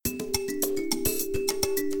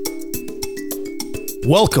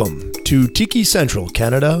Welcome to Tiki Central,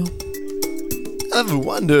 Canada. Ever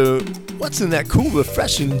wonder what's in that cool,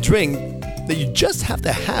 refreshing drink that you just have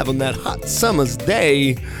to have on that hot summer's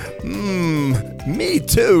day? Me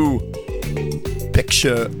too.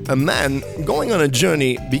 Picture a man going on a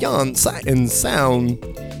journey beyond sight and sound.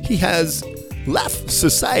 He has left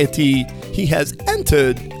society. He has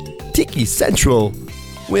entered Tiki Central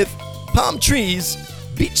with palm trees,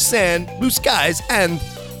 beach sand, blue skies, and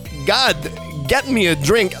God, get me a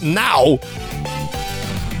drink now.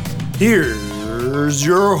 Here's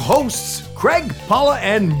your hosts, Craig, Paula,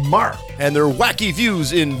 and Mark, and their wacky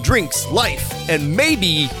views in drinks, life, and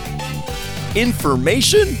maybe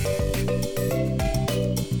information.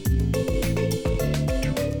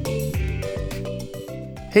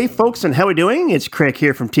 Hey folks, and how are we doing? It's Craig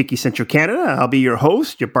here from Tiki Central Canada. I'll be your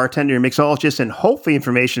host, your bartender, your mixologist, and hopefully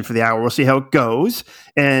information for the hour. We'll see how it goes.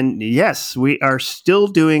 And yes, we are still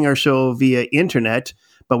doing our show via internet,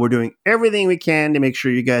 but we're doing everything we can to make sure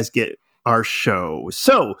you guys get our show.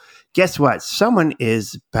 So, guess what? Someone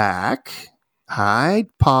is back. Hi,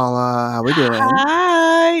 Paula. How are we doing?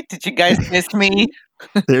 Hi. Did you guys miss me?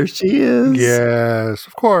 There she is. Yes,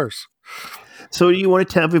 of course. So you want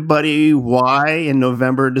to tell everybody why in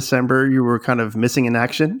November, December, you were kind of missing in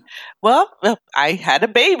action? Well, I had a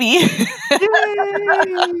baby.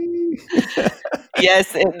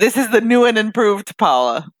 Yes, this is the new and improved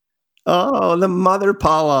Paula. Oh, the mother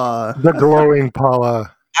Paula. The glowing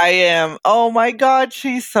Paula. I am. Oh my God,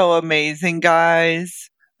 she's so amazing, guys.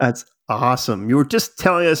 That's awesome. You were just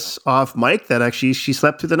telling us off mic that actually she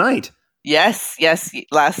slept through the night. Yes.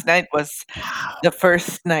 Last night was the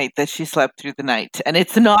first night that she slept through the night. And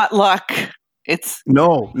it's not luck. It's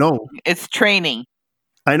training.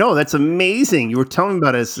 I know, that's amazing. You were telling me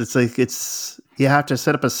about it. It's like you have to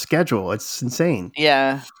set up a schedule. It's insane.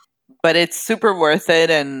 Yeah. But it's super worth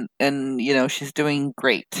it, and you know, she's doing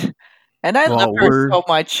great. And I love her so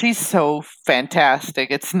much. She's so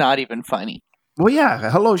fantastic. It's not even funny. Well,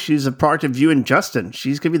 yeah. Hello, she's a product of you and Justin.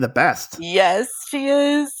 She's going to be the best. Yes, she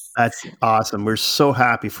is. That's awesome. We're so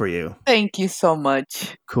happy for you. Thank you so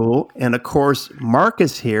much. Cool. And of course, Mark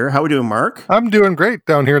is here. How are we doing, Mark? I'm doing great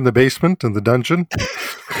down here in the basement in the dungeon.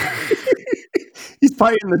 He's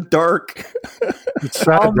probably in the dark. It's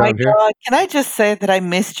sad Oh my down here. God. Can I just say that I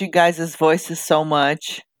missed you guys' voices so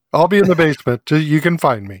much? I'll be in the basement. You can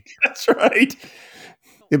find me. That's right.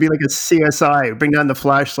 It'd be like a CSI. Bring down the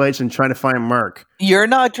flashlights and try to find Mark. You're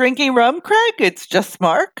not drinking rum, Craig? It's just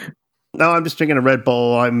Mark? No, I'm just drinking a Red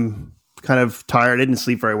Bull. I'm kind of tired. I didn't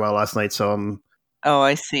sleep very well last night, so I'm... Oh,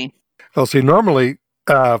 I see. Well, see, normally,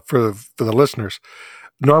 for the listeners,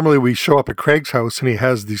 normally we show up at Craig's house and he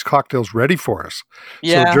has these cocktails ready for us.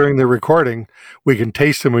 Yeah. So during the recording, we can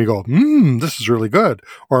taste them and we go, this is really good.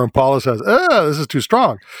 Or when Paula says, this is too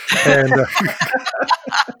strong. And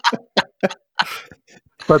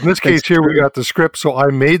but in this case here, we got the script, so I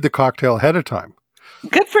made the cocktail ahead of time.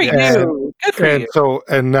 Good for you. Good for you.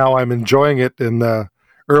 And now I'm enjoying it in the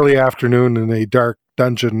early afternoon in a dark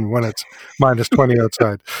dungeon when it's minus 20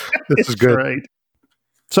 outside. This is good. Right.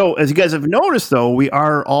 So as you guys have noticed, though, we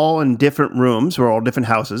are all in different rooms. We're all different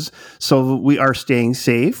houses. So we are staying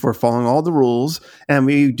safe. We're following all the rules. And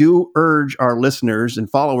we do urge our listeners and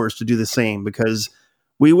followers to do the same, because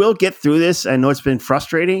we will get through this. I know it's been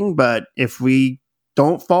frustrating, but if we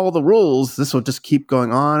don't follow the rules, this will just keep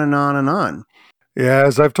going on and on and on. Yeah,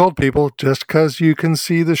 as I've told people, just because you can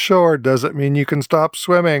see the shore doesn't mean you can stop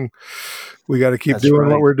swimming. We got to keep doing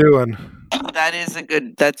what we're doing. That's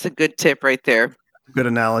a good tip right there. Good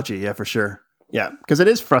analogy. Yeah, for sure. Yeah, because it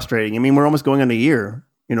is frustrating. I mean, we're almost going on a year.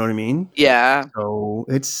 You know what I mean? Yeah. So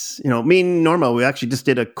it's, me and Norma, we actually just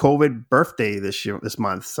did a COVID birthday this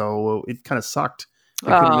month. So it kind of sucked.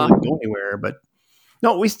 We couldn't really go anywhere, but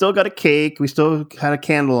no, we still got a cake. We still had a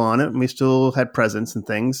candle on it, and we still had presents and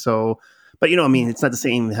things. So, but it's not the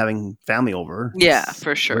same having family over. Yeah, It's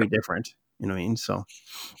for sure. very different. You know what I mean? So,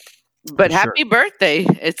 But happy birthday.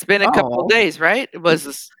 It's been a couple days, right? It was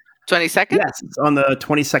the 22nd? Yes, it's on the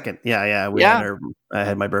 22nd. Yeah. I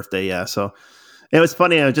had my birthday. Yeah. So it was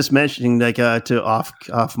funny. I was just mentioning, to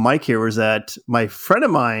off mic here, was that my friend of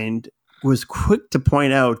mine was quick to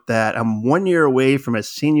point out that I'm 1 year away from a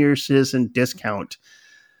senior citizen discount.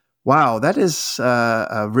 Wow, that is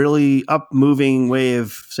a really up-moving way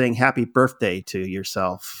of saying happy birthday to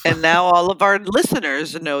yourself. And now all of our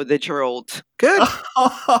listeners know that you're old. Good.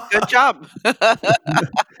 Good job.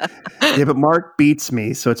 Yeah, but Mark beats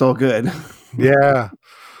me, so it's all good. Yeah.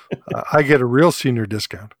 I get a real senior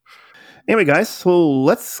discount. Anyway, guys, so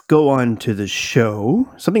let's go on to the show.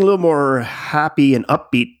 Something a little more happy and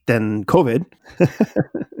upbeat than COVID.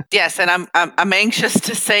 Yes, and I'm anxious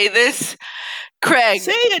to say this. Craig,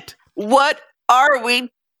 say it. What are we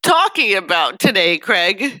talking about today,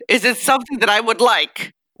 Craig? Is it something that I would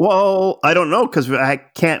like? Well, I don't know because I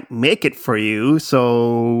can't make it for you.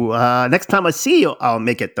 So next time I see you, I'll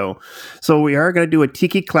make it though. So we are going to do a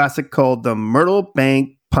tiki classic called the Myrtle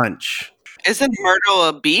Bank Punch. Isn't Myrtle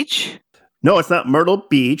a beach? No, it's not Myrtle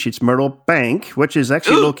Beach. It's Myrtle Bank, which is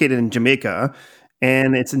actually located in Jamaica.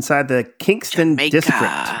 And it's inside the Kingston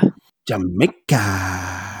District.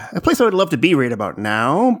 Jamaica. A place I would love to be right about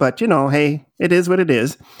now. But, hey, it is what it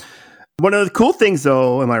is. One of the cool things,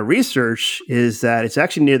 though, in my research is that it's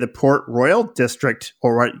actually near the Port Royal district,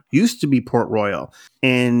 or what used to be Port Royal.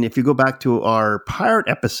 And if you go back to our pirate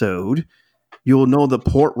episode, you'll know that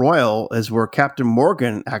Port Royal is where Captain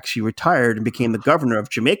Morgan actually retired and became the governor of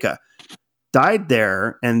Jamaica. Died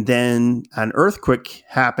there, and then an earthquake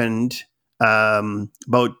happened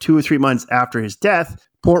about 2 or 3 months after his death.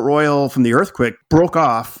 Port Royal, from the earthquake, broke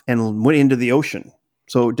off and went into the ocean.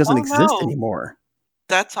 So it doesn't exist anymore.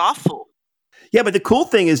 That's awful. Yeah, but the cool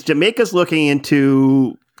thing is Jamaica's looking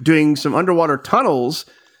into doing some underwater tunnels,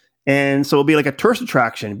 and so it'll be like a tourist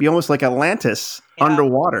attraction. It'll be almost like Atlantis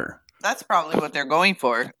underwater. That's probably what they're going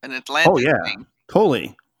for, an Atlantis thing.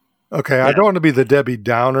 Totally. Okay, yeah. I don't want to be the Debbie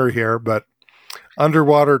Downer here, but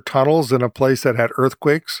underwater tunnels in a place that had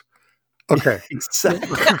earthquakes? Okay.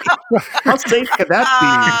 Exactly. How safe could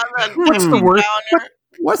that be? What's the worst?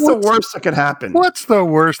 What's the worst that could happen? What's the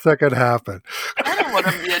worst that could happen? I don't want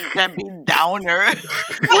to be a Debbie Downer.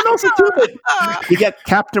 What else to do it? You get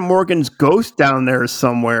Captain Morgan's ghost down there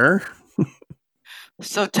somewhere.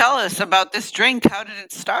 So tell us about this drink. How did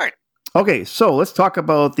it start? Okay, so let's talk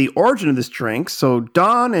about the origin of this drink. So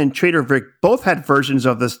Don and Trader Vic both had versions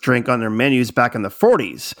of this drink on their menus back in the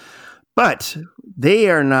 40s, but they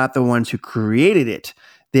are not the ones who created it.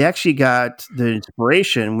 They actually got the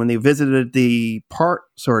inspiration when they visited the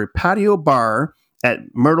patio bar at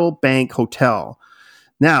Myrtle Bank Hotel.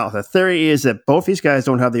 Now, the theory is that both these guys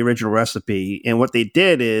don't have the original recipe, and what they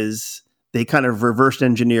did is they kind of reverse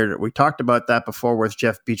engineered it. We talked about that before with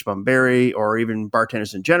Jeff Beachbum-Berry or even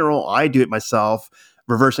bartenders in general. I do it myself,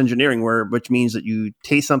 reverse engineering, which means that you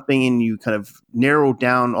taste something and you kind of narrow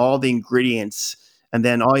down all the ingredients, and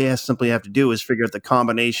then all you simply have to do is figure out the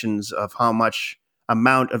combinations of how much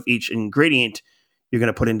amount of each ingredient you're going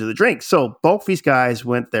to put into the drink. So both these guys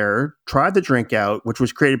went there, tried the drink out, which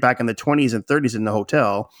was created back in the 20s and 30s in the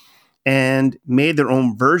hotel, and made their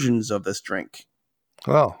own versions of this drink.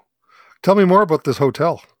 Wow. Tell me more about this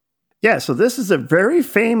hotel. Yeah, so this is a very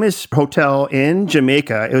famous hotel in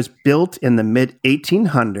Jamaica. It was built in the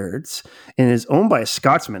mid-1800s and is owned by a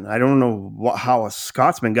Scotsman. I don't know how a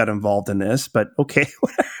Scotsman got involved in this, but okay,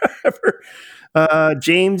 whatever.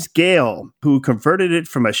 James Gale, who converted it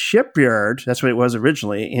from a shipyard, that's what it was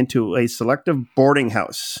originally, into a selective boarding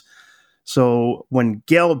house. So when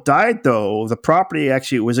Gale died, though, the property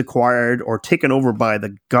actually was acquired or taken over by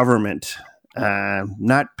the government.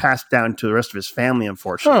 Not passed down to the rest of his family,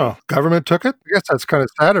 unfortunately. Oh, government took it? I guess that's kind of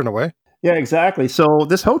sad in a way. Yeah, exactly. So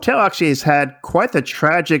this hotel actually has had quite the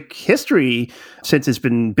tragic history since it's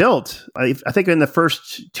been built. I think in the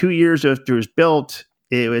first 2 years after it was built,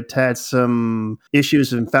 it had some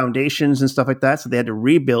issues in foundations and stuff like that, so they had to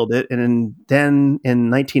rebuild it. And then in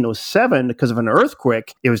 1907, because of an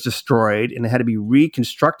earthquake, it was destroyed, and it had to be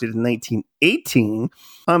reconstructed in 1918.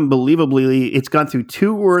 Unbelievably, it's gone through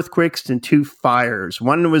 2 earthquakes and 2 fires.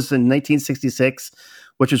 One was in 1966,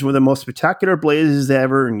 which was one of the most spectacular blazes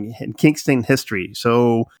ever in Kingston history.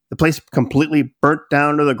 So the place completely burnt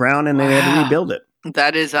down to the ground, and they had to rebuild it.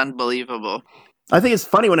 That is unbelievable. I think it's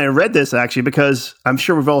funny when I read this, actually, because I'm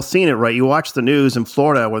sure we've all seen it, right? You watch the news in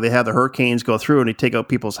Florida where they have the hurricanes go through and they take out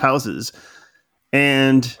people's houses.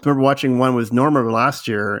 And I remember watching one with Norma last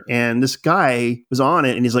year, and this guy was on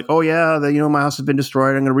it, and he's like, oh, yeah, my house has been destroyed.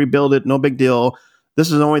 I'm going to rebuild it. No big deal.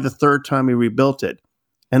 This is only the 3rd time we rebuilt it.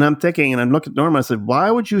 And I'm thinking, and I looked at Norma, I said,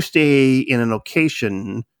 why would you stay in a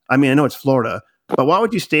location? I mean, I know it's Florida, but why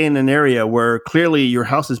would you stay in an area where clearly your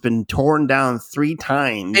house has been torn down 3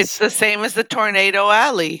 times? It's the same as the Tornado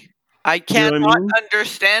Alley. I cannot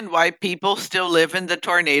understand why people still live in the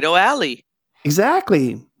Tornado Alley.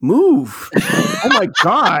 Exactly. Move. Oh, my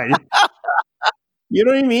God. You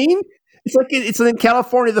know what I mean? It's like it's in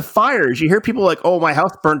California, the fires. You hear people like, oh, my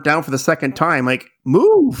house burnt down for the 2nd time. Like,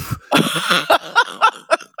 move.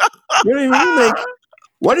 You know what I mean? Like,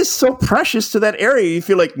 what is so precious to that area? You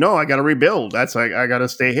feel like, no, I got to rebuild. That's like, I got to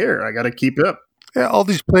stay here. I got to keep it up. Yeah, all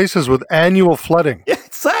these places with annual flooding. Yeah,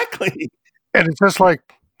 exactly. And it's just like,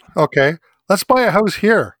 okay, let's buy a house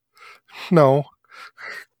here. No,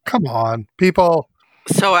 come on, people.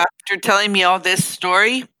 So after telling me all this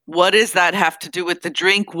story, What does that have to do with the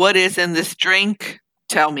drink? What is in this drink?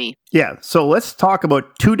 Tell me. Yeah, so let's talk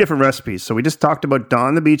about two different recipes. So we just talked about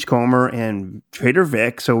Dawn the Beachcomber and Trader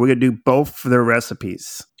Vic. So we're going to do both their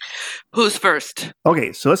recipes. Who's first?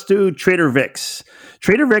 Okay, so let's do Trader Vic's.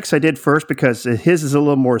 Trader Vic's I did first because his is a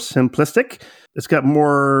little more simplistic. It's got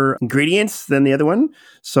more ingredients than the other one,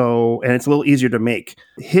 and it's a little easier to make.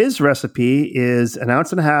 His recipe is 1.5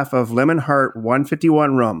 ounces of Lemon Heart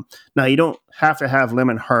 151 rum. Now, you don't have to have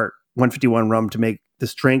Lemon Heart 151 rum to make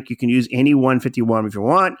this drink. You can use any 151 if you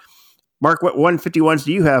want. Mark, what 151s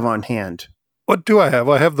do you have on hand? What do I have?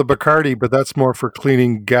 I have the Bacardi, but that's more for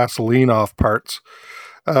cleaning gasoline off parts.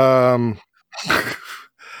 I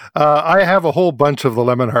have a whole bunch of the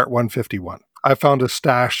Lemon Heart 151. I found a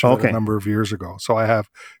stash a number of years ago, so I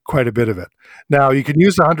have quite a bit of it. Now, you can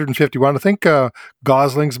use the 151. I think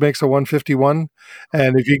Gosling's makes a 151,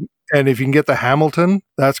 and if you can get the Hamilton,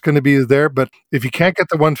 that's going to be there. But if you can't get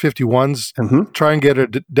the 151s, try and get a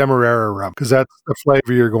Demerara rum, because that's the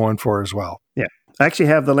flavor you're going for as well. Yeah. I actually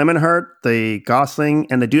have the Lemon Heart, the Gosling,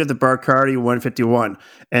 and I do have the Bacardi 151.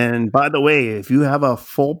 And by the way, if you have a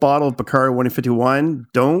full bottle of Bacardi 151,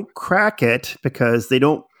 don't crack it because they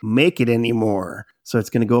don't make it anymore. So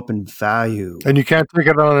it's going to go up in value. And you can't take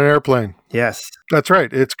it on an airplane. Yes. That's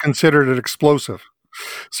right. It's considered an explosive.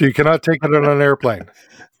 So you cannot take it on an airplane.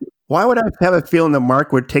 Why would I have a feeling that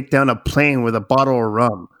Mark would take down a plane with a bottle of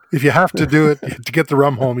rum? If you have to do it, to get the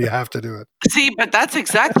rum home, you have to do it. See, but that's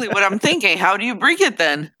exactly what I'm thinking. How do you bring it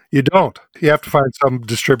then? You don't. You have to find some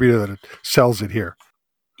distributor that sells it here.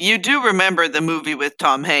 You do remember the movie with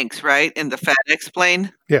Tom Hanks, right? In the FedEx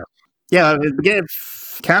plane? Yeah. Yeah, again,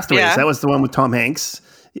 Castaways, that was the one with Tom Hanks.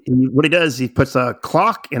 What he does, he puts a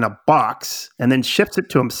clock in a box and then ships it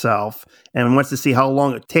to himself and wants to see how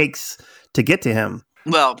long it takes to get to him.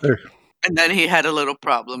 Well... And then he had a little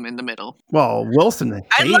problem in the middle. Well, Wilson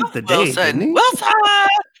saved the day, didn't he? Wilson!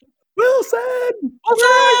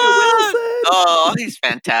 Oh, he's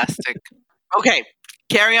fantastic. Okay,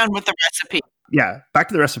 carry on with the recipe. Yeah, back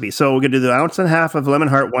to the recipe. So we're going to do the 1.5 ounces of Lemon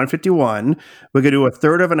Heart 151. We're going to do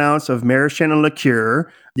 1/3 ounce of Maraschino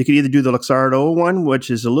liqueur. You can either do the Luxardo one,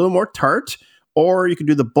 which is a little more tart, or you can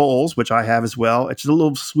do the Bulls, which I have as well. It's a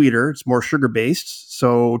little sweeter. It's more sugar-based.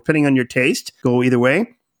 So depending on your taste, go either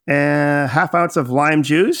way. And 1/2 ounce of lime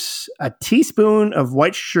juice, a teaspoon of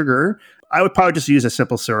white sugar. I would probably just use a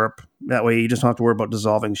simple syrup. That way you just don't have to worry about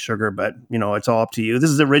dissolving sugar, but it's all up to you. This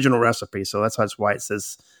is the original recipe, so that's why it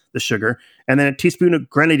says the sugar. And then a teaspoon of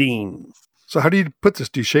grenadine. So how do you put this?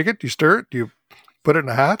 Do you shake it? Do you stir it? Do you put it in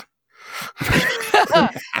a hat?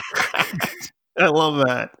 I love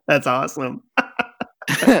that. That's awesome.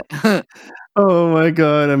 Oh my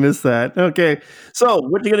God, I missed that. Okay, so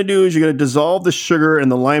what you're going to do is you're going to dissolve the sugar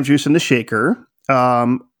and the lime juice in the shaker.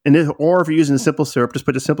 Or if you're using a simple syrup, just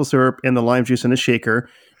put the simple syrup and the lime juice in the shaker.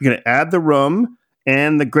 You're going to add the rum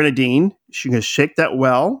and the grenadine. You're going to shake that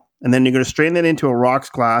well, and then you're going to strain that into a rocks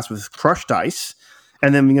glass with crushed ice,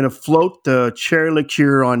 and then you're going to float the cherry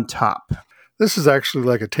liqueur on top. This is actually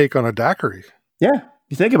like a take on a daiquiri. Yeah,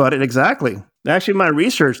 you think about it, exactly. Actually, my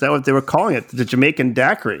research, that what they were calling it, the Jamaican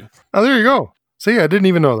daiquiri. Oh, there you go. See, I didn't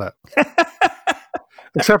even know that.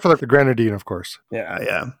 Except for the grenadine, of course.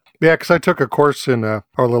 Yeah. Yeah, because I took a course in our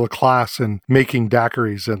little class in making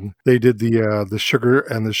daiquiris, and they did the sugar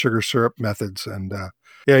and the sugar syrup methods. And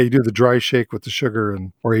you do the dry shake with the sugar,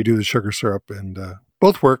 or you do the sugar syrup, and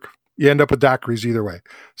both work. You end up with daiquiris either way.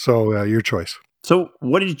 So your choice. So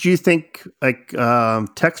what did you think,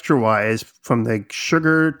 texture-wise, from the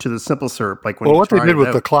sugar to the simple syrup? What they did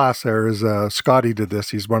with the class there is Scotty did this.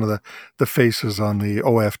 He's one of the faces on the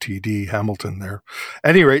OFTD Hamilton there.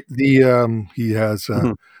 At any rate, he has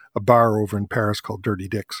a bar over in Paris called Dirty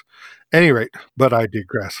Dick's. Any rate, but I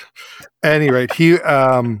digress. Any rate, he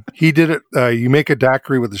did it. You make a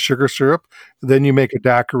daiquiri with the sugar syrup, then you make a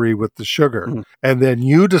daiquiri with the sugar, and then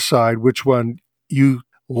you decide which one you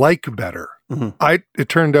like better. It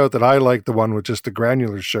turned out that I liked the one with just the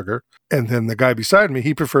granular sugar, and then the guy beside me,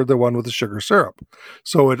 he preferred the one with the sugar syrup.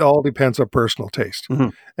 So it all depends on personal taste.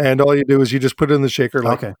 And all you do is you just put it in the shaker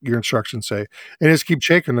like your instructions say, and just keep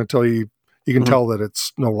shaking until you can tell that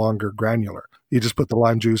it's no longer granular. You just put the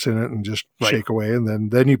lime juice in it and just shake away,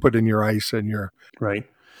 and then you put in your ice and your... Right.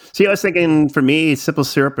 See, I was thinking for me, simple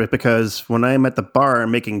syrup, because when I'm at the bar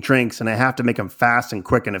making drinks and I have to make them fast and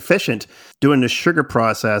quick and efficient, doing the sugar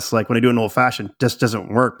process, like when I do an old fashioned, just doesn't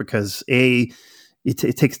work because it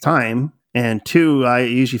takes time. And 2, I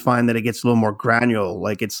usually find that it gets a little more granular,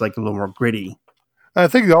 like it's like a little more gritty. I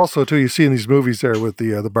think also too, you see in these movies there with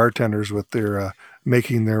the bartenders with their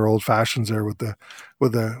making their old fashions there with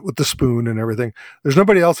the spoon and everything. There's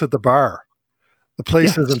nobody else at the bar. The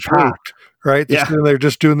place isn't packed, right? They're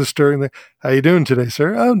just doing the stirring. How you doing today,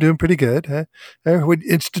 sir? Oh, I'm doing pretty good.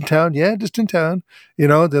 It's in town? Yeah, just in town.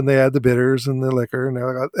 Then they add the bitters and the liquor,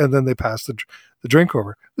 and then they pass the drink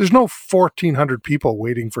over. There's no 1,400 people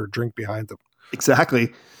waiting for a drink behind them.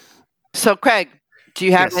 Exactly. So, Craig, do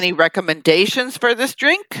you have any recommendations for this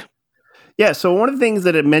drink? Yeah, so one of the things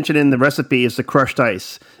that it mentioned in the recipe is the crushed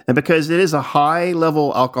ice. And because it is a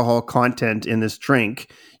high-level alcohol content in this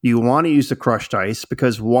drink, you want to use the crushed ice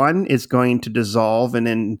because, one, it's going to dissolve, and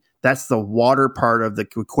then that's the water part of the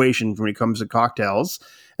equation when it comes to cocktails.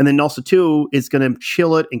 And then also, two, it's going to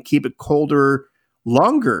chill it and keep it colder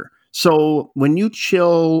longer. So when you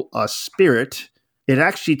chill a spirit, it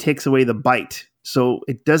actually takes away the bite. So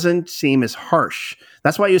it doesn't seem as harsh.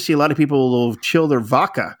 That's why you see a lot of people will chill their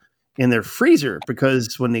vodka in their freezer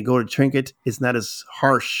because when they go to drink it, it's not as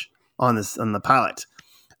harsh on the palate.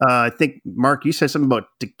 I think, Mark, you said something about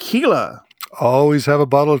tequila. Always have a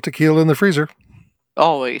bottle of tequila in the freezer.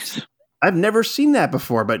 Always. I've never seen that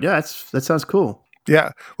before, but yeah, that sounds cool.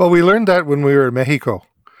 Yeah. Well, we learned that when we were in Mexico.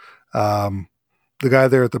 The guy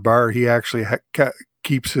there at the bar, he actually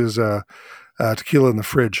keeps his tequila in the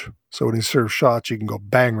fridge. So when he serves shots, you can go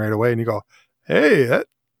bang right away and you go, hey, that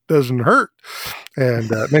doesn't hurt. And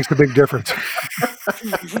it makes a big difference.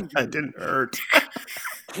 That didn't hurt.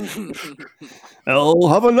 I'll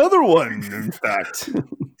have another one, in fact.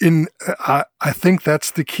 I think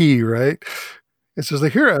that's the key, right? It says,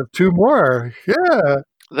 here, I have 2 more. Yeah.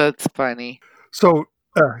 That's funny. So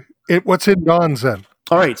what's in Don's then?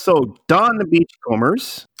 All right, so Don the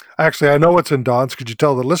Beachcombers. Actually, I know what's in Don's. Could you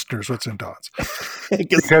tell the listeners what's in Don's?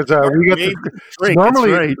 Because we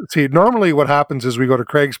get normally what happens is we go to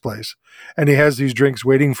Craig's place, and he has these drinks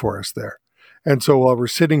waiting for us there. And so while we're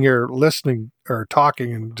sitting here listening or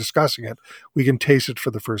talking and discussing it, we can taste it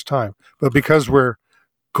for the first time. But because we're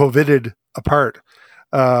COVIDed apart,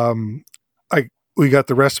 we got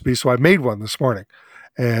the recipe, so I made one this morning,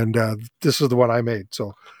 and this is the one I made.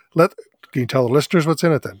 So can you tell the listeners what's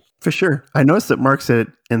in it then? For sure. I noticed that Mark said it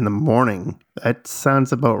in the morning. That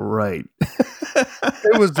sounds about right.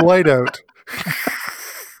 It was light out.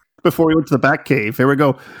 Before we went to the back cave. Here we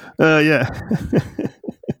go. Yeah.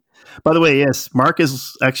 By the way, yes, Mark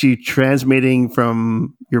is actually transmitting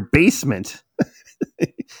from your basement.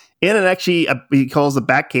 And it actually, he calls the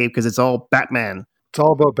back cave because it's all Batman. It's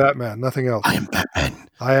all about Batman, nothing else. I am Batman.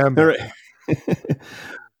 I am Batman. All right.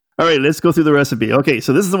 All right, let's go through the recipe. Okay,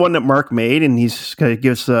 so this is the one that Mark made, and he's going to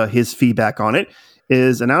give us his feedback on it.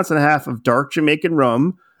 Is 1.5 ounces of dark Jamaican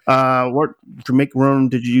rum. What Jamaican rum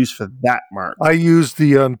did you use for that, Mark? I used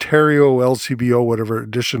the Ontario LCBO, whatever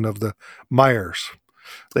edition of the Myers.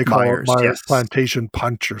 They call it Myers Plantation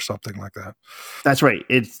Punch or something like that. That's right.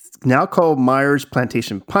 It's now called Myers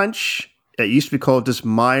Plantation Punch. It used to be called just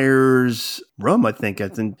Myers Rum, I think.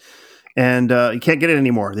 And you can't get it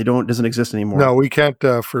anymore. It doesn't exist anymore. No, we can't,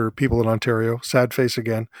 for people in Ontario, sad face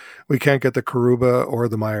again, we can't get the Karuba or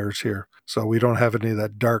the Myers here. So we don't have any of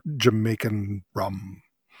that dark Jamaican rum.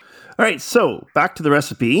 All right, so back to the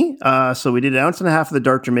recipe. So we did 1.5 ounces of the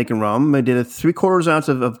dark Jamaican rum. I did a 3/4 ounce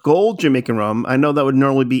of gold Jamaican rum. I know that would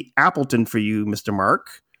normally be Appleton for you, Mr.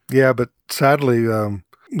 Mark. Yeah, but sadly, the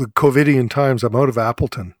COVIDian times, I'm out of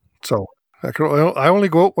Appleton. So I only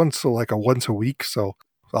go out once a week, so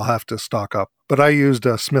I'll have to stock up. But I used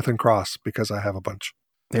Smith & Cross because I have a bunch.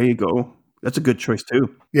 There you go. That's a good choice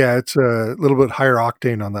too. Yeah, it's a little bit higher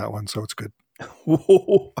octane on that one, so it's good.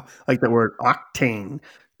 Whoa, I like that word, octane.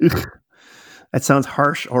 That sounds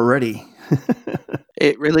harsh already.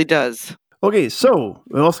 It really does. Okay, so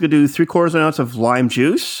we're also going to do 3/4 ounce of lime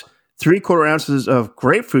juice, 3/4 ounces of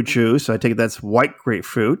grapefruit juice. I take it that's white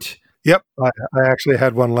grapefruit. Yep, I actually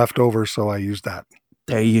had one left over, so I used that.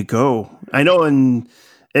 There you go. I know, and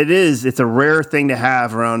it's a rare thing to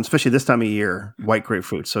have around, especially this time of year, white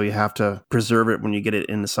grapefruit. So you have to preserve it when you get it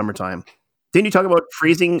in the summertime. Didn't you talk about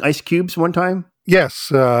freezing ice cubes one time?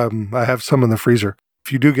 Yes, I have some in the freezer.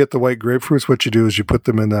 If you do get the white grapefruits, what you do is you put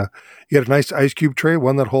them you get a nice ice cube tray,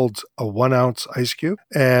 one that holds a 1 ounce ice cube,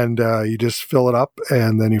 and you just fill it up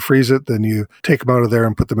and then you freeze it. Then you take them out of there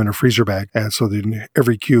and put them in a freezer bag. And so then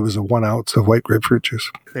every cube is a 1 ounce of white grapefruit juice.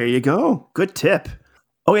 There you go. Good tip.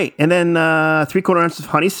 Okay, and then 3/4 ounce of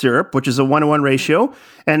honey syrup, which is a 1-to-1 ratio.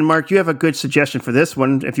 And Mark, you have a good suggestion for this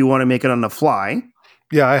one if you want to make it on the fly.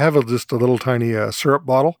 Yeah, I have just a little tiny syrup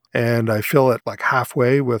bottle, and I fill it like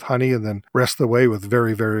halfway with honey and then rest the way with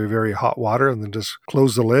very, very, very hot water, and then just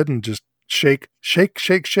close the lid and just shake, shake,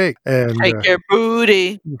 shake, shake. And shake your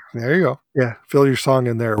booty. There you go. Yeah, fill your song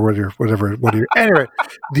in there or whatever. Anyway,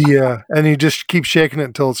 and you just keep shaking it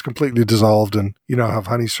until it's completely dissolved and have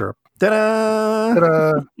honey syrup. Ta-da!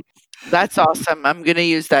 Ta-da! That's awesome. I'm going to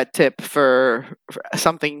use that tip for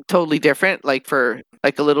something totally different, like for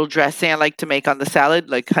like a little dressing I like to make on the salad,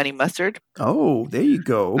 like honey mustard. Oh, there you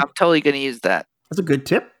go. I'm totally going to use that. That's a good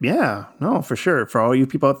tip. Yeah, no, for sure. For all you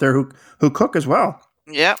people out there who cook as well.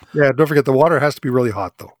 Yeah. Yeah, don't forget the water has to be really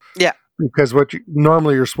hot, though. Yeah. Because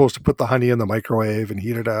normally you're supposed to put the honey in the microwave and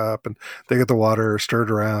heat it up, and they get the water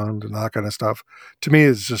stirred around and that kind of stuff. To me,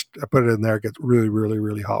 it's just I put it in there, get really, really,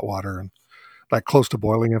 really hot water, and like close to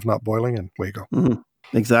boiling, if not boiling, and away you go.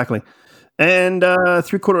 Mm-hmm. Exactly. And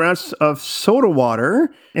 3/4 ounce of soda water,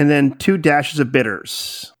 and then 2 dashes of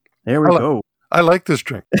bitters. There we go. I like this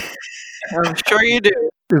drink. I'm sure you do.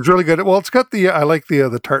 It's really good. Well, it's got I like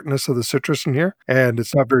the tartness of the citrus in here, and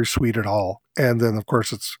it's not very sweet at all. And then, of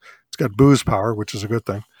course, it's got booze power, which is a good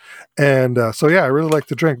thing. And so, yeah, I really like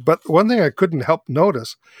the drink. But one thing I couldn't help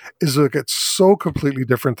notice is that it's so completely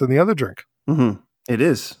different than the other drink. Mm-hmm. It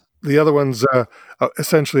is. The other one's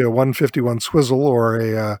essentially a 151 swizzle or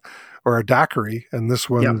a daiquiri, and this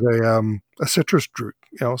one's a citrus drink.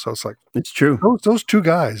 So it's like it's true. Those two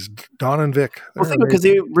guys, Don and Vic. Well, think because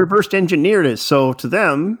they reversed engineered it, so to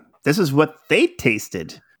them, this is what they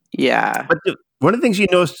tasted. Yeah. But one of the things you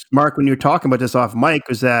noticed, Mark, when you were talking about this off mic,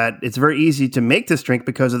 was that it's very easy to make this drink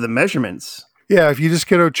because of the measurements. Yeah, if you just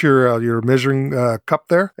get out your measuring cup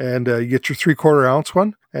there, and you get your 3/4 ounce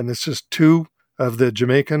one, and it's just 2 of the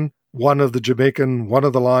Jamaican, 1 of the Jamaican, 1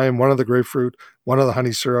 of the lime, 1 of the grapefruit, 1 of the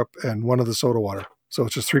honey syrup, and 1 of the soda water. So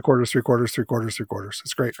it's just 3/4, 3/4, 3/4, 3/4.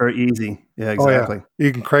 It's great. Very easy. Yeah, exactly. Oh, yeah.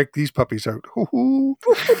 You can crank these puppies out.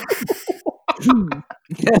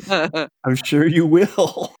 I'm sure you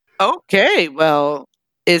will. Okay, well,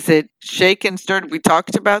 is it shake and stirred? We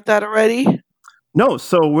talked about that already? No,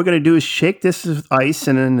 so what we're going to do is shake this with ice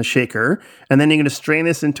and in the shaker, and then you're going to strain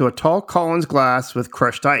this into a tall Collins glass with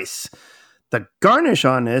crushed ice. The garnish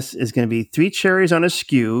on this is going to be 3 cherries on a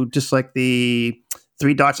skew, just like the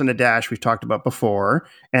 3 dots on the dash we've talked about before,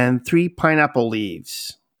 and 3 pineapple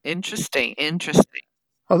leaves. Interesting.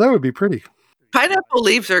 Oh, that would be pretty. Pineapple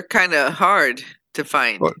leaves are kind of hard to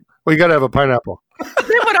find. Well, you got to have a pineapple. But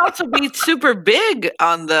they would also be super big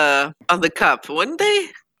on the cup, wouldn't they?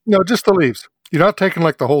 No, just the leaves. You're not taking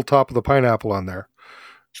like the whole top of the pineapple on there.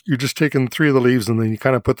 You're just taking 3 of the leaves and then you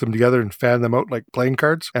kind of put them together and fan them out like playing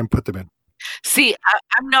cards and put them in. See,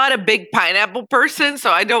 I'm not a big pineapple person, so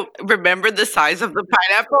I don't remember the size of the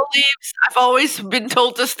pineapple leaves. I've always been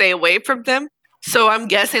told to stay away from them. So I'm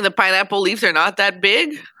guessing the pineapple leaves are not that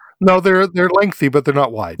big? No, they're lengthy, but they're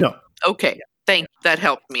not wide. No. Okay, thank you. That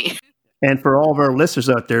helped me. And for all of our listeners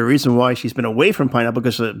out there, the reason why she's been away from pineapple,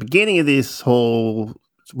 because at the beginning of this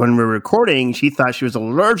when we were recording, she thought she was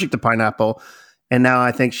allergic to pineapple. And now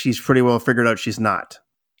I think she's pretty well figured out she's not.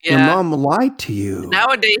 Yeah. Your mom lied to you.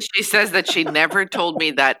 Nowadays, she says that she never told me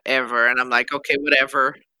that ever. And I'm like, okay,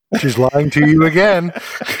 whatever. She's lying to you again.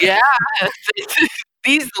 Yeah.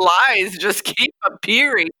 These lies just keep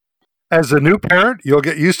appearing. As a new parent, you'll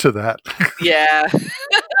get used to that. Yeah.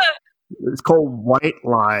 It's called white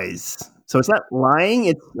lies. So it's not lying.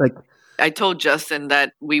 It's like... I told Justin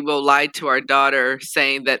that we will lie to our daughter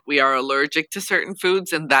saying that we are allergic to certain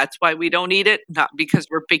foods and that's why we don't eat it, not because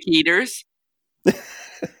we're picky eaters.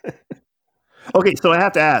 Okay, so I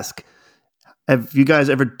have to ask, have you guys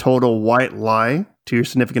ever told a white lie to your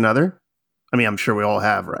significant other? I mean, I'm sure we all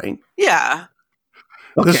have, right? Yeah.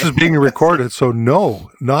 Okay. This is being recorded, so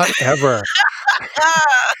no, not ever.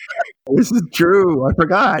 This is true.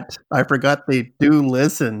 I forgot they do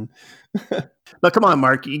listen. Now, come on,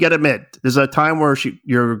 Mark. You got to admit, there's a time where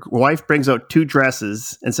your wife brings out 2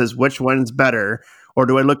 dresses and says, which one's better? Or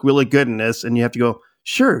do I look really good in this? And you have to go,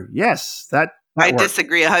 sure, yes, that I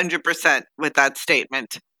disagree 100% with that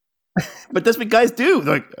statement. But that's what guys do.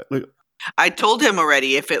 Like, I told him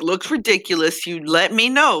already, if it looks ridiculous, you let me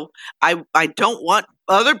know. I don't want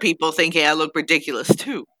other people thinking I look ridiculous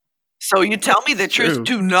too. So you tell me the truth.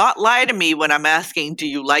 Do not lie to me when I'm asking, do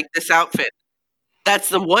you like this outfit? That's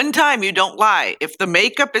the one time you don't lie. If the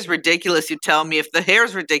makeup is ridiculous, you tell me. If the hair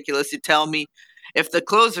is ridiculous, you tell me. If the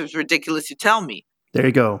clothes is ridiculous, you tell me. There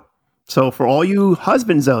you go. So for all you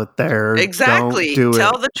husbands out there, exactly, don't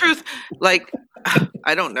tell the truth. Like,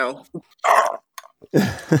 I don't know.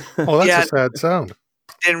 Oh, that's a sad sound.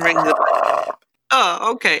 Didn't ring the...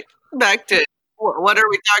 Oh, okay. Back to... What are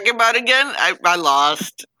we talking about again? I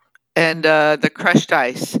lost. And the crushed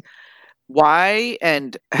ice. Why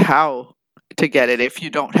and how to get it if you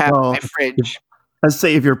don't have my fridge? I'd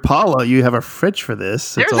say if you're Paula, you have a fridge for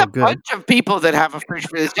this. There's it's all a bunch of people that have a fridge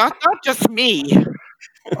for this. Not just me.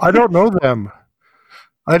 I don't know them.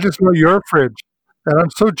 I just know your fridge. And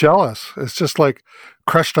I'm so jealous. It's just like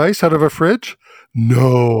crushed ice out of a fridge?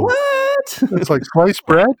 No. What? It's like sliced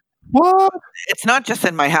bread? What? It's not just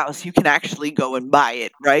in my house. You can actually go and buy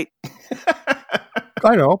it, right?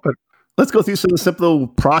 I know, but Let's go through some of the simple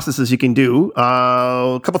processes you can do.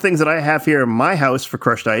 A couple things that I have here in my house for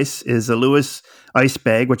crushed ice is a Lewis ice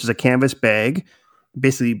bag, which is a canvas bag.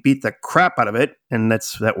 Basically, beat the crap out of it, and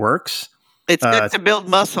that works. It's good to build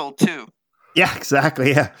muscle too. Yeah,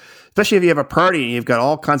 exactly. Yeah, especially if you have a party and you've got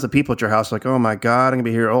all kinds of people at your house. Like, oh my god, I'm gonna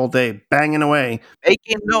be here all day, banging away,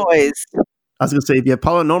 making noise. I was gonna say, if you have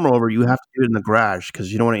polynormal over, you have to do it in the garage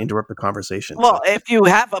because you don't want to interrupt the conversation. Well, if you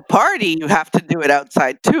have a party, you have to do it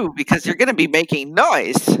outside too because you're going to be making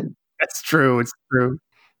noise. That's true. It's true.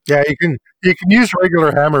 yeah, you can use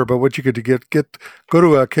regular hammer, but what you could go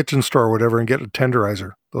to a kitchen store or whatever and get a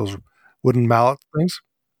tenderizer. Those wooden mallet things.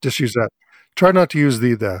 Just use that. Try not to use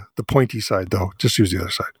the pointy side though. Just use the other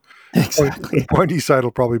side. Exactly. The pointy side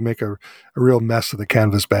will probably make a real mess of the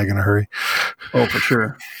canvas bag in a hurry. Oh, for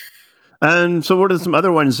sure. And so, what are some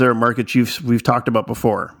other ones there, Mark, that we've talked about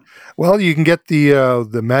before? Well, you can get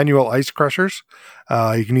the manual ice crushers.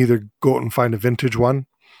 You can either go out and find a vintage one.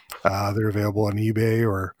 They're available on eBay,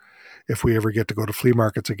 or if we ever get to go to flea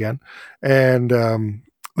markets again. And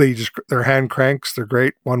they're hand cranks. They're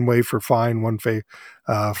great. One way for fine, one way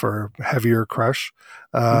for heavier crush.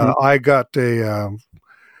 I got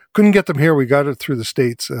couldn't get them here. We got it through the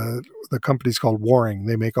States. The company's called Waring.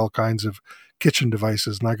 They make all kinds of kitchen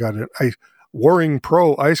devices, and I got a Waring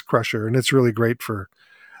Pro ice crusher, and it's really great for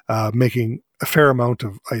making a fair amount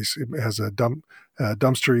of ice. It has a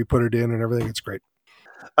dumpster you put it in and everything. It's great.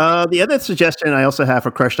 The other suggestion I also have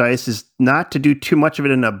for crushed ice is not to do too much of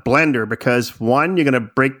it in a blender because one, you're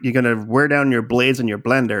going to wear down your blades in your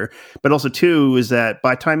blender, but also two is that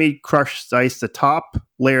by the time you crush ice, the top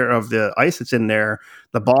layer of the ice that's in there,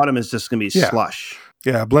 the bottom is just going to be slush.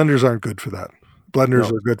 Yeah, blenders aren't good for that.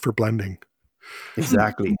 Blenders are good for blending.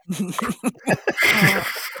 Exactly.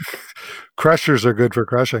 Crushers are good for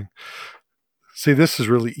crushing. See, this is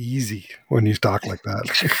really easy when you talk like that.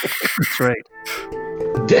 That's right.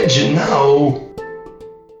 Did you know?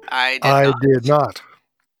 I did not.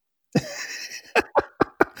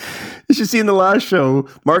 You should see in the last show,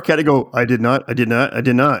 Mark had to go, I did not.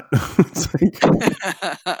 It's like,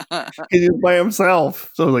 he was by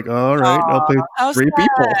himself. So I was like, all right, I'll play three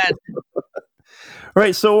people. All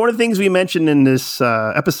right, so one of the things we mentioned in this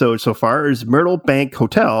episode so far is Myrtle Bank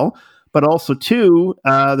Hotel, but also, too,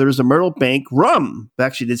 there's a Myrtle Bank rum.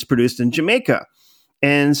 Actually, that's produced in Jamaica.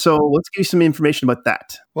 And so let's give you some information about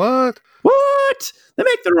that. What? They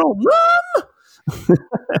make their own rum?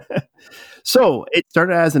 So it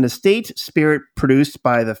started as an estate spirit produced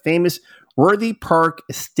by the famous Worthy Park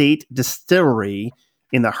Estate Distillery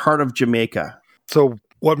in the heart of Jamaica. So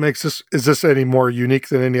what makes this, is this any more unique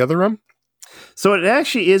than any other rum? So it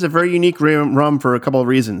actually is a very unique rum for a couple of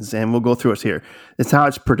reasons, and we'll go through it here. It's how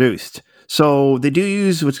it's produced. So they do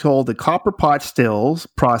use what's called the copper pot stills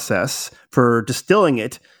process for distilling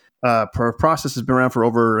it. Process has been around for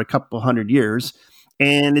over a couple hundred years,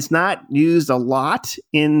 and it's not used a lot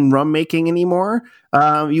in rum making anymore.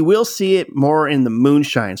 You will see it more in the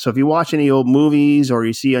moonshine. So if you watch any old movies or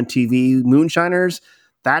you see on TV moonshiners,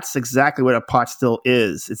 that's exactly what a pot still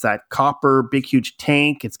is. It's that copper, big, huge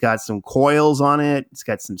tank. It's got some coils on it. It's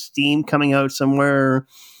got some steam coming out somewhere.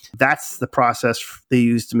 That's the process they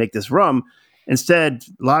use to make this rum. Instead,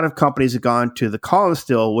 a lot of companies have gone to the column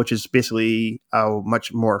still, which is basically a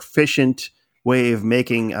much more efficient way of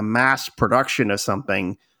making a mass production of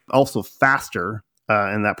something, also faster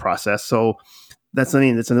in that process. So that's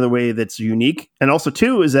another way that's unique. And also,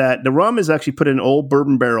 too, is that the rum is actually put in old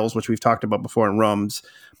bourbon barrels, which we've talked about before in rums,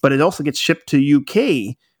 but it also gets shipped to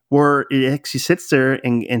UK, where it actually sits there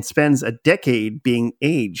and spends a decade being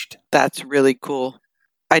aged. That's really cool.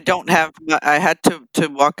 I had to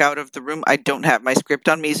walk out of the room. I don't have my script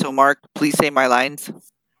on me, so Mark, please say my lines.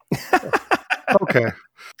 Okay.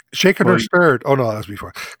 Shaken or stirred? Oh, no, that was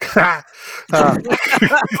before.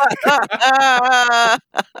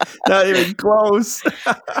 Not even close.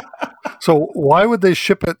 So why would they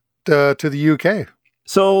ship it to the UK?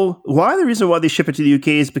 So the reason why they ship it to the UK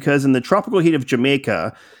is because in the tropical heat of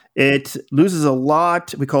Jamaica, it loses a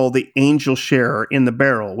lot we call the angel share in the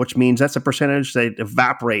barrel, which means that's a percentage that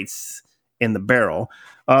evaporates in the barrel.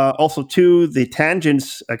 Also, too, the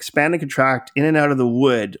tangents expand and contract in and out of the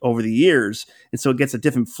wood over the years, and so it gets a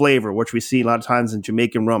different flavor, which we see a lot of times in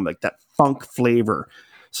Jamaican rum, like that funk flavor.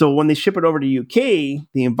 So when they ship it over to UK,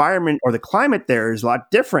 the environment or the climate there is a lot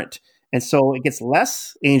different, and so it gets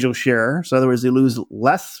less angel share. So in other words, they lose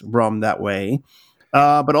less rum that way.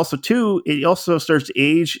 But also, too, it also starts to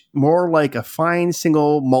age more like a fine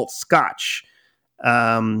single malt Scotch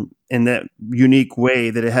in that unique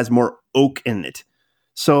way that it has more oak in it.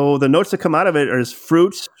 So the notes that come out of it are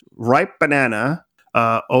fruits, ripe banana,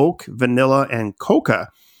 oak, vanilla, and coca.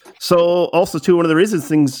 So also too, one of the reasons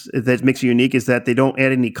things that makes it unique is that they don't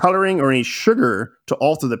add any coloring or any sugar to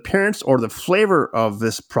alter the appearance or the flavor of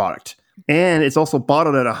this product. And it's also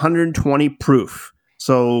bottled at 120 proof.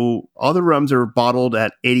 So other rums are bottled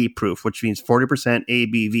at 80 proof, which means 40%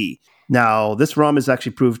 ABV. Now, this rum is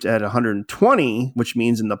actually proofed at 120, which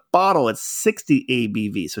means in the bottle it's 60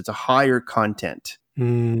 ABV. So it's a higher content.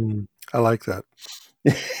 I like that.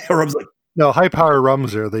 Rum's like, no, high power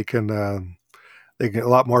rums there, they get a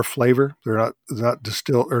lot more flavor. They're not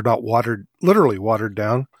distilled or not literally watered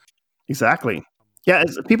down. Exactly. Yeah,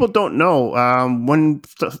 as people don't know, when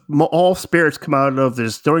all spirits come out of the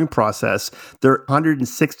distilling process, they're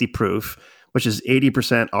 160 proof, which is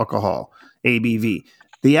 80% alcohol, ABV.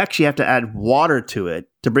 They actually have to add water to it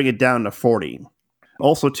to bring it down to 40.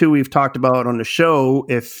 Also, too, we've talked about on the show,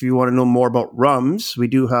 if you want to know more about rums, we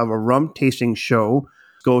do have a rum tasting show.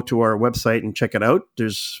 Go to our website and check it out.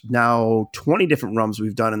 There's now 20 different rums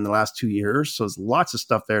we've done in the last 2 years, so there's lots of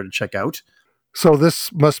stuff there to check out. So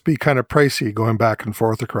this must be kind of pricey going back and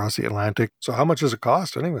forth across the Atlantic. So how much does it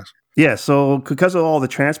cost anyways? Yeah, so because of all the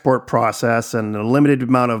transport process and the limited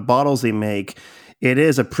amount of bottles they make, it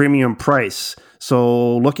is a premium price.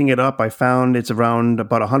 So looking it up, I found it's around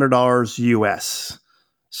about $100 US.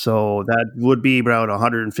 So that would be about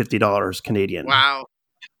 $150 Canadian. Wow.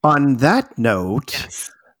 On that note,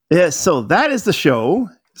 so that is the show.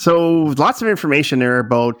 So lots of information there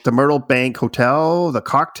about the Myrtle Bank Hotel, the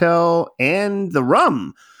cocktail, and the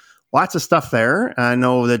rum. Lots of stuff there. I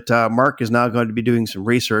know that Mark is now going to be doing some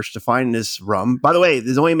research to find this rum. By the way,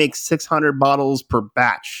 this only makes 600 bottles per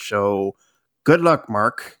batch. So good luck,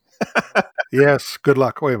 Mark. Yes, good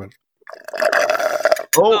luck. Wait a minute.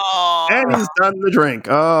 Oh, and he's done the drink.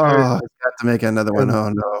 Oh, I've got to make another one. Oh,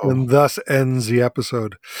 no. And thus ends the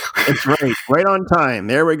episode. That's right. Right on time.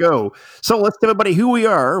 There we go. So let's tell everybody who we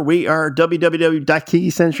are. We are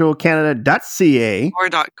www.TikiCentralCanada.ca or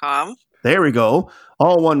 .com. There we go.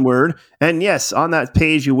 All one word. And yes, on that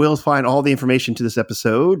page, you will find all the information to this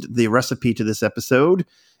episode, the recipe to this episode,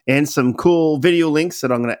 and some cool video links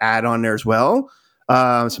that I'm going to add on there as well.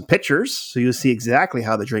 Some pictures, so you'll see exactly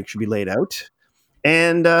how the drink should be laid out.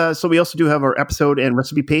 And so we also do have our episode and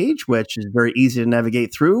recipe page, which is very easy to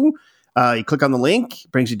navigate through. You click on the link,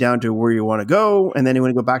 brings you down to where you want to go. And then you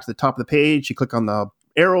want to go back to the top of the page, you click on the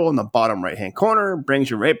arrow in the bottom right-hand corner,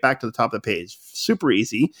 brings you right back to the top of the page. Super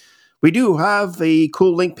easy. We do have a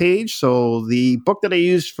cool link page. So the book that I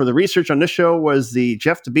used for the research on this show was the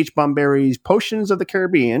Jeff the Beach Bum Berry's Potions of the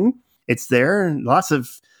Caribbean. It's there. And lots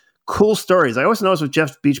of cool stories. I always notice with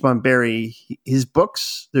Jeff Beach Bum Berry, his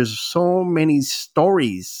books, there's so many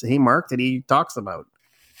stories, hey, Mark, that he talks about.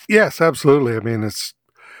 Yes, absolutely. I mean, it's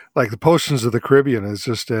like the Potions of the Caribbean is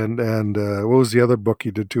just, and what was the other book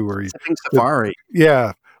he did too? Where Safari.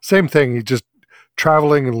 Yeah, same thing. He just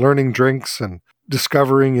traveling and learning drinks and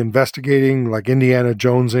discovering, investigating, like Indiana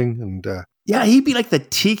Jonesing. And yeah, he'd be like the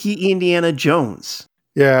tiki Indiana Jones.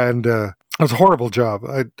 Yeah, and it was a horrible job.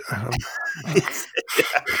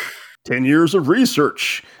 10 years of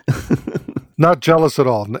research. Not jealous at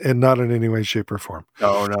all, and not in any way, shape, or form.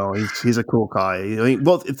 No, he's a cool guy. I mean,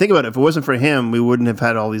 well, think about it. If it wasn't for him, we wouldn't have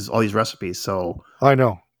had all these recipes. So I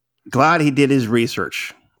know. Glad he did his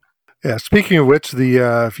research. Yeah. Speaking of which,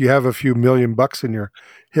 if you have a few $1,000,000 in your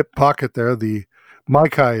hip pocket, there, the Mai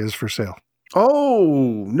Kai is for sale.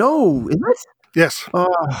 Oh no! Is it? Yes.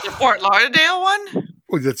 The Fort Lauderdale one?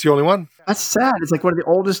 Oh, that's the only one? That's sad. It's like one of the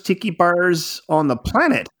oldest tiki bars on the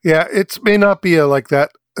planet. Yeah, it may not be like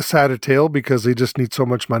that sad a tale because they just need so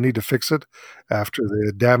much money to fix it after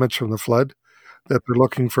the damage from the flood that they're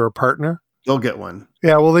looking for a partner. They'll get one.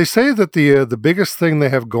 Yeah, well, they say that the biggest thing they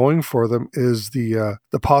have going for them is the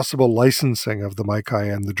possible licensing of the Mai Kai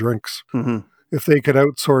and the drinks. Mm-hmm. If they could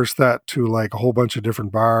outsource that to like a whole bunch of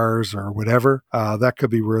different bars or whatever, that could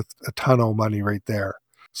be worth a ton of money right there.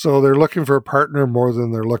 So they're looking for a partner more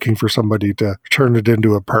than they're looking for somebody to turn it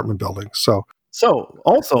into apartment buildings. So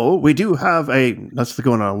also, we do have let's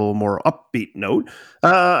go on a little more upbeat note,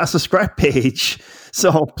 a subscribe page.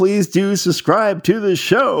 So please do subscribe to the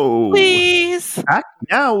show. Please.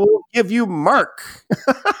 Now we'll give you Mark.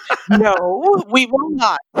 No, we will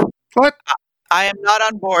not. What? I am not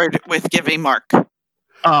on board with giving Mark.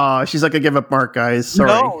 She's like, I give up Mark, guys. Sorry.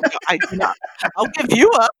 No, I do not. I'll give you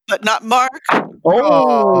up, but not Mark.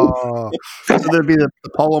 Oh. So there'd be the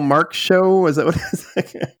Apollo Mark show? Is that what it is?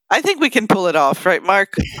 I think we can pull it off, right,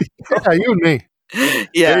 Mark? Yeah, you and me.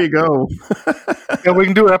 Yeah. There you go. Yeah, we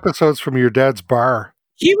can do episodes from your dad's bar.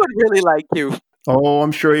 He would really like you. Oh,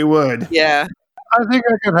 I'm sure he would. Yeah. I think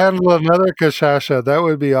I could handle another kashasha. That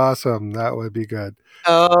would be awesome. That would be good.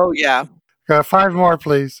 Oh, yeah. 5 more,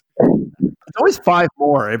 please. It's always 5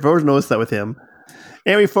 more. I've always noticed that with him.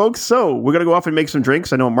 Anyway, folks, so we're going to go off and make some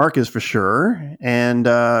drinks. I know Mark is for sure. And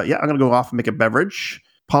I'm going to go off and make a beverage.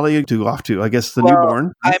 Polly to off to, I guess, the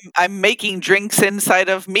newborn. I'm making drinks inside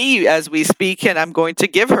of me as we speak, and I'm going to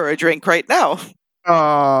give her a drink right now.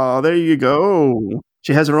 Oh, there you go.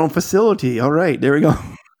 She has her own facility. All right, there we go.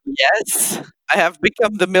 Yes, I have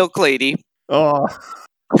become the milk lady. Oh,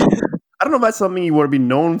 I don't know if that's something you want to be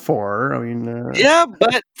known for. I mean, yeah,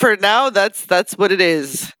 but for now, that's what it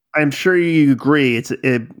is. I'm sure you agree.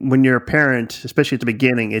 When you're a parent, especially at the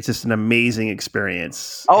beginning, it's just an amazing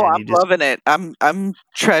experience. Oh, I'm loving it. I'm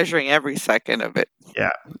treasuring every second of it.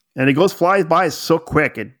 Yeah, and it flies by so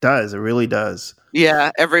quick. It does. It really does.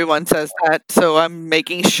 Yeah, everyone says that. So I'm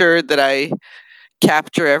making sure that I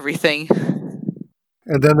capture everything.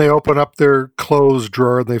 And then they open up their clothes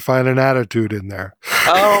drawer and they find an attitude in there.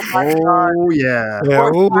 Oh, my God. Oh, yeah.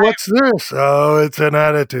 What's this? Oh, it's an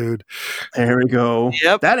attitude. There we go.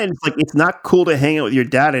 Yep. That is it's not cool to hang out with your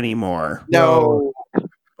dad anymore. No.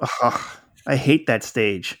 I hate that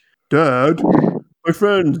stage. Dad, my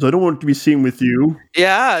friends, I don't want to be seen with you.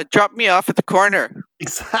 Yeah, drop me off at the corner.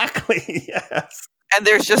 Exactly, yes. And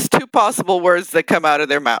there's just 2 possible words that come out of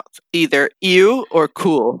their mouths. Either ew or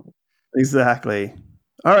cool. Exactly.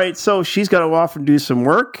 All right, so she's got to go off and do some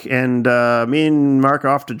work, and me and Mark are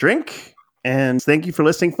off to drink. And thank you for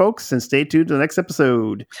listening, folks, and stay tuned to the next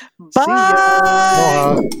episode. Bye! See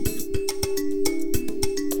ya!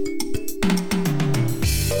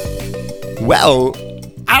 Well,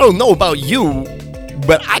 I don't know about you,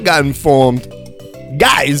 but I got informed.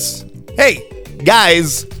 Guys, hey,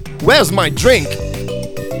 guys, where's my drink?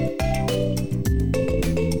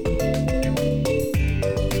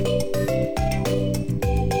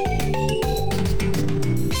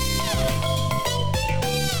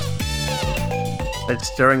 It's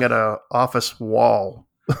staring at an office wall.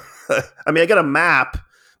 I mean, I got a map,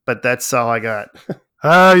 but that's all I got.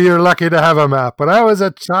 You're lucky to have a map. When I was a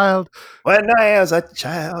child... When I was a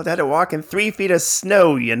child, I had to walk in 3 feet of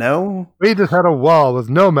snow, you know? We just had a wall with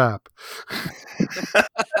no map.